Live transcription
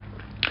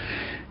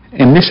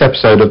In this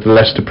episode of the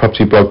Leicester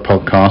Property Blog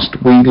podcast,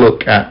 we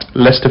look at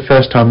Leicester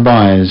first-time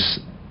buyers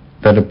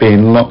that are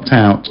being locked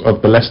out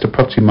of the Leicester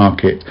property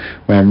market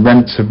where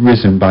rents have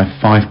risen by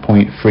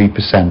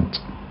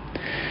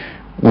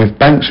 5.3%. With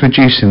banks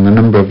reducing the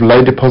number of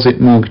low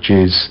deposit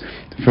mortgages,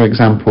 for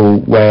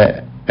example,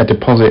 where a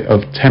deposit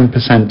of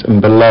 10%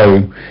 and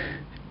below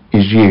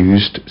is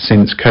used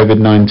since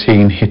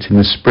COVID-19 hit in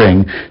the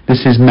spring,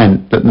 this has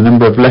meant that the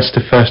number of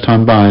Leicester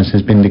first-time buyers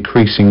has been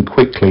decreasing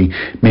quickly,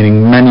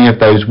 meaning many of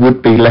those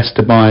would-be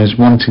Leicester buyers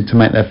wanting to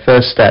make their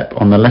first step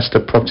on the Leicester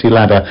property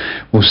ladder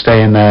will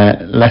stay in their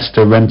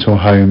Leicester rental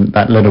home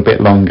that little bit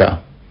longer.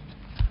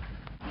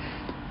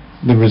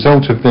 The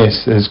result of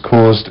this has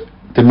caused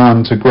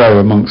demand to grow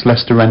amongst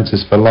Leicester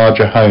renters for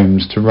larger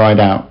homes to ride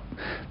out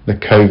the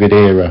COVID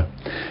era.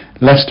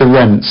 Leicester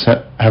rents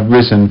have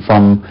risen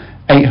from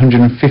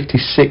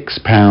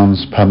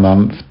 £856 per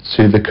month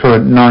to the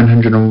current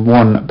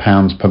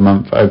 £901 per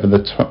month over the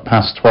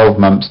past 12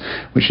 months,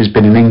 which has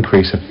been an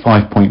increase of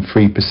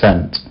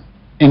 5.3%.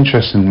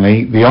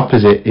 Interestingly, the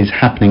opposite is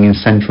happening in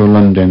central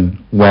London,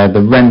 where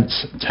the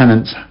rents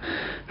tenants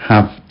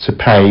have to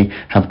pay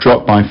have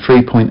dropped by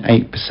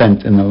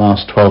 3.8% in the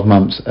last 12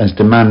 months as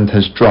demand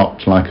has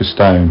dropped like a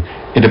stone.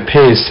 It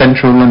appears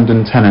central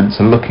London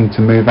tenants are looking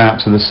to move out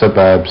to the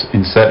suburbs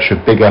in search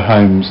of bigger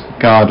homes,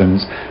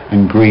 gardens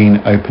and green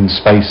open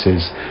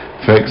spaces.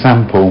 For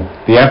example,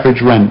 the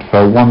average rent for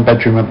a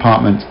one-bedroom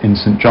apartment in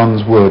St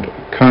John's Wood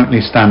currently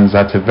stands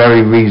at a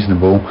very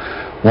reasonable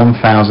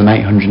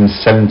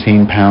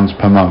 £1,817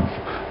 per month,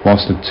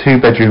 whilst a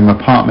two-bedroom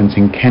apartment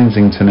in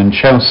Kensington and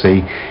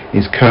Chelsea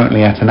is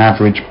currently at an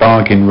average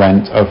bargain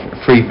rent of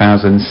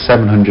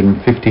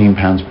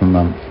 £3,715 per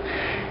month.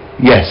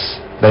 Yes,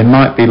 they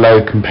might be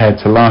low compared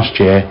to last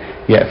year,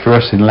 yet for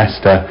us in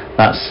Leicester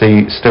that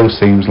still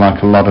seems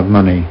like a lot of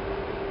money.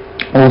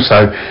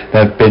 Also,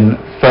 there have been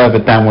further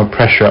downward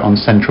pressure on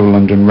central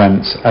London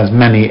rents as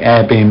many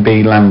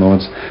Airbnb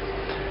landlords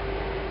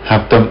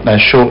have dumped their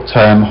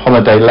short-term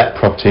holiday let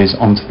properties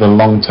onto the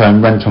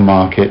long-term rental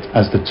market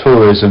as the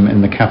tourism in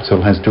the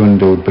capital has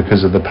dwindled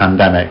because of the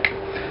pandemic.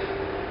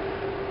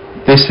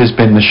 This has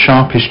been the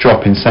sharpest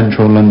drop in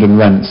central London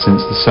rents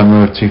since the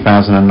summer of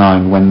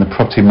 2009, when the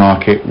property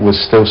market was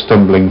still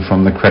stumbling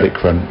from the credit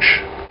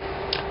crunch.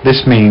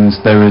 This means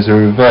there is a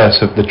reverse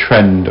of the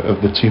trend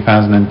of the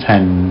 2010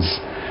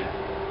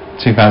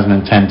 to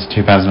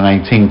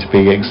 2018 to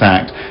be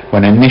exact,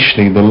 when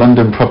initially the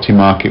London property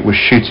market was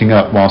shooting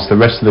up whilst the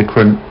rest of the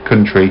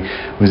country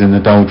was in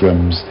the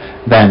doldrums.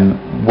 Then,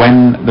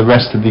 when the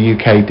rest of the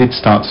UK did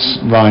start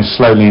to rise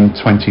slowly in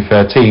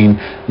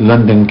 2013,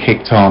 London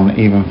kicked on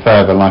even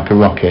further like a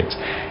rocket.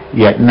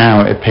 Yet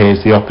now it appears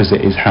the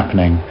opposite is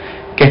happening.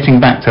 Getting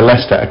back to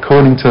Leicester,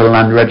 according to the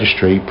Land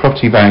Registry,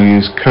 property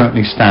values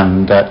currently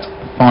stand at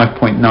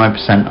 5.9%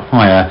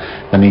 higher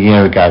than a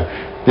year ago.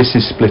 This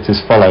is split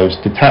as follows.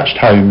 Detached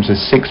homes are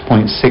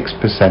 6.6%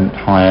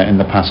 higher in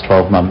the past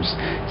 12 months.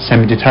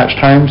 Semi-detached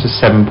homes are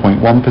 7.1%.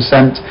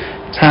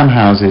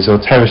 Townhouses or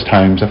terraced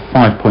homes are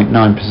 5.9%.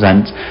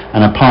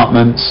 And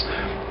apartments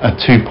are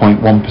 2.1%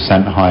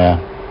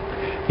 higher.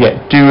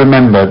 Yet do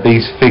remember,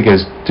 these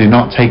figures do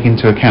not take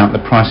into account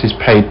the prices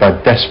paid by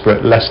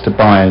desperate Leicester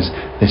buyers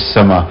this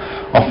summer,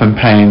 often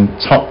paying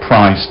top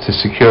price to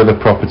secure the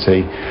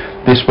property.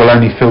 This will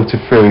only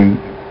filter through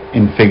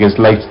in figures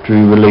later to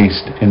be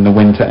released in the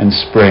winter and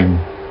spring.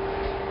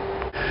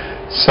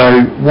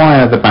 So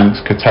why are the banks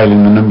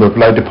curtailing the number of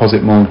low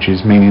deposit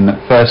mortgages, meaning that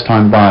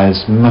first-time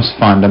buyers must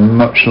find a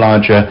much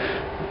larger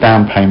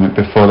down payment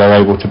before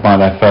they're able to buy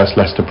their first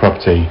Leicester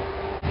property?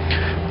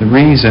 The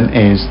reason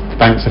is the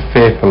banks are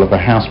fearful of a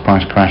house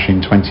price crash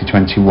in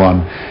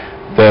 2021.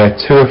 They're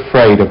too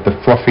afraid of the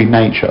frothy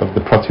nature of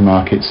the property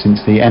market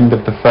since the end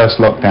of the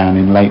first lockdown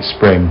in late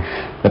spring.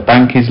 The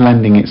bank is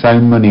lending its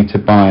own money to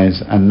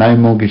buyers, and no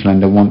mortgage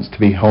lender wants to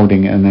be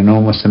holding an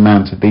enormous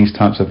amount of these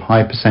types of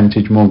high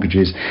percentage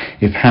mortgages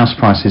if house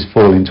prices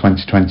fall in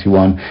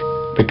 2021,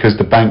 because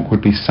the bank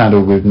would be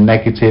saddled with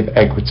negative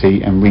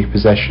equity and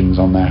repossessions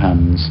on their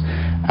hands.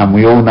 And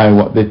we all know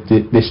what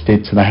this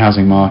did to the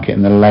housing market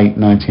in the late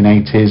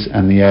 1980s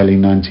and the early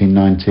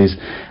 1990s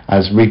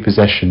as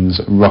repossessions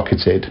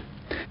rocketed.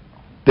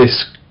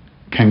 This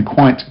can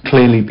quite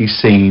clearly be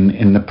seen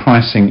in the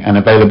pricing and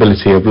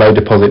availability of low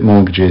deposit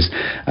mortgages,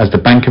 as the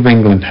Bank of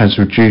England has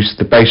reduced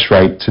the base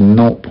rate to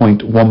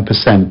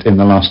 0.1% in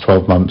the last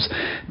 12 months.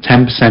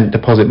 10%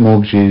 deposit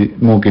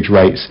mortgage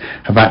rates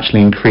have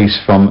actually increased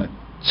from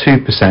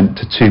 2%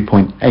 to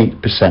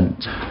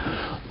 2.8%.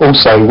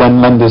 Also,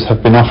 when lenders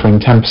have been offering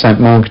 10%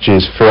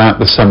 mortgages throughout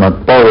the summer,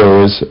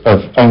 borrowers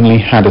have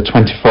only had a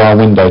 24-hour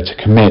window to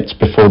commit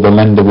before the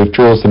lender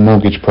withdraws the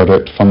mortgage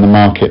product from the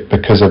market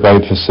because of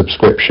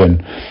oversubscription.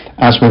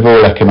 As with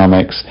all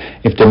economics,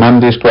 if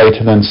demand is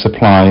greater than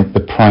supply, the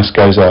price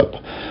goes up.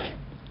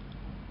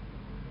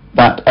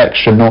 That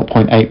extra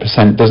 0.8%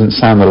 doesn't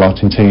sound a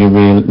lot until you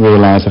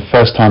realise a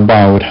first-time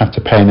buyer would have to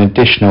pay an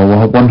additional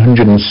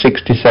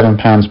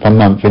 £167 per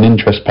month in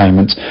interest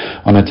payments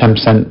on a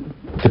 10%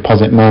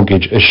 deposit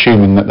mortgage,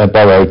 assuming that they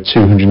borrowed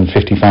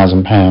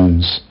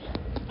 £250,000.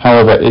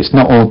 However, it's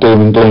not all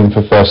doom and gloom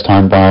for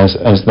first-time buyers,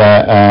 as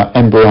there are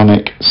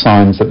embryonic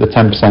signs that the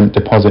 10%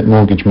 deposit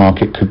mortgage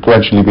market could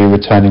gradually be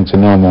returning to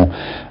normal,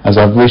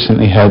 as I've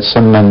recently heard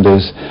some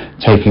lenders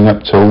taking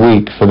up to a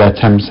week for their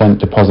 10%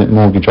 deposit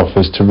mortgage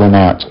offers to run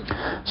out.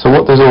 So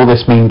what does all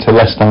this mean to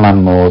Leicester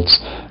landlords?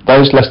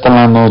 Those Leicester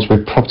landlords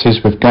with properties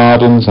with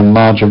gardens and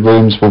larger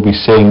rooms will be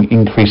seeing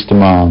increased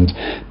demand.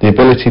 The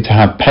ability to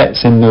have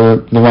pets in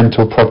the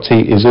rental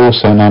property is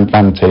also an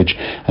advantage,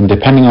 and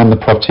depending on the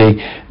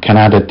property can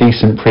add a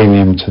decent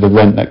premium to the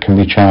rent that can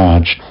be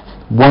charged.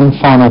 One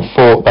final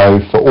thought though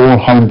for all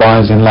home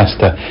buyers in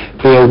Leicester: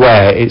 be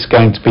aware it's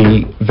going to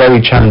be very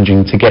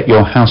challenging to get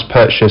your house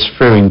purchase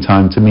through in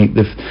time to meet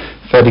the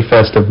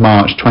 31st of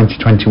March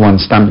 2021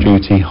 stamp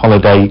duty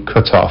holiday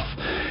cut-off.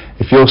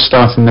 If you're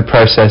starting the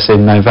process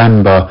in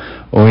November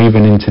or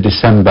even into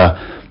December,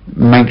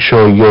 make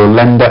sure your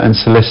lender and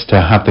solicitor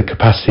have the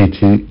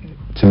capacity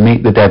to meet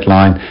the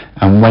deadline,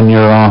 and when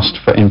you're asked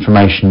for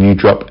information you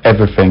drop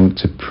everything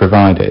to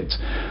provide it.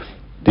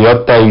 The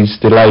odd day's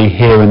delay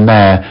here and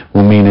there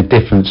will mean a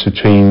difference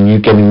between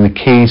you getting the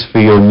keys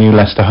for your new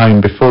Leicester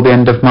home before the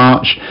end of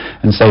March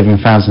and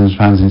saving thousands of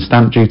pounds in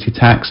stamp duty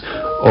tax,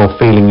 or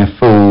feeling a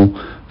fool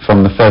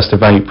from the 1st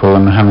of April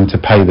and having to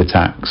pay the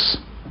tax.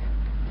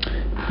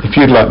 If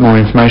you'd like more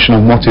information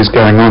on what is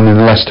going on in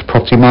the Leicester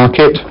property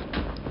market,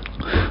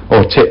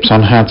 or tips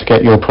on how to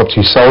get your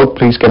property sold,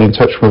 please get in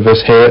touch with us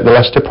here at the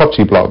Leicester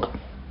Property Blog.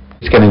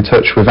 Please get in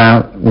touch with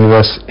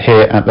us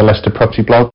here at the Leicester Property Blog.